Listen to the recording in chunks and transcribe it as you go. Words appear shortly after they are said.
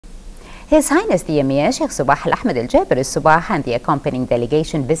His Highness the Amir, Sheikh Al-Ahmad Al-Sabah and the accompanying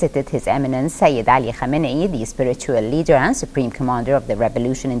delegation visited His Eminence Sayyid Ali Khamenei, the spiritual leader and supreme commander of the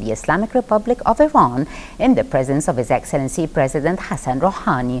revolution in the Islamic Republic of Iran, in the presence of His Excellency President Hassan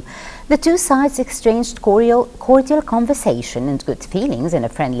Rouhani. The two sides exchanged cordial conversation and good feelings in a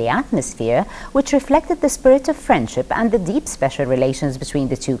friendly atmosphere, which reflected the spirit of friendship and the deep special relations between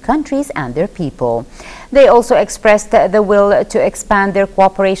the two countries and their people. They also expressed the will to expand their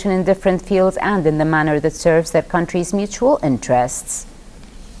cooperation in different fields and in the manner that serves their countries' mutual interests.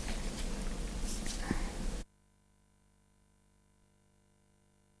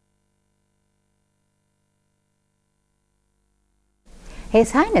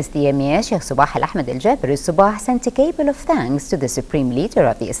 His Highness the Amir, Sheikh Al-Ahmad Al-Sabah, sent a cable of thanks to the Supreme Leader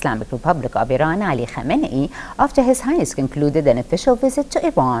of the Islamic Republic of Iran, Ali Khamenei, after His Highness concluded an official visit to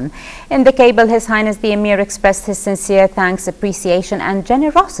Iran. In the cable, His Highness the Amir expressed his sincere thanks, appreciation and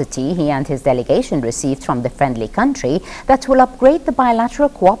generosity he and his delegation received from the friendly country that will upgrade the bilateral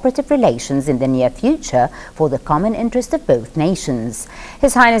cooperative relations in the near future for the common interest of both nations.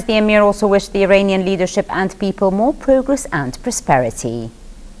 His Highness the Amir also wished the Iranian leadership and people more progress and prosperity.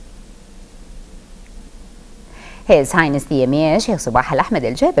 His Highness the Amir, Sheikh Al-Ahmad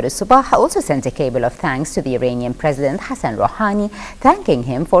Al-Sabah, also sent a cable of thanks to the Iranian President Hassan Rouhani, thanking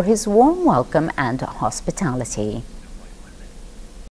him for his warm welcome and hospitality.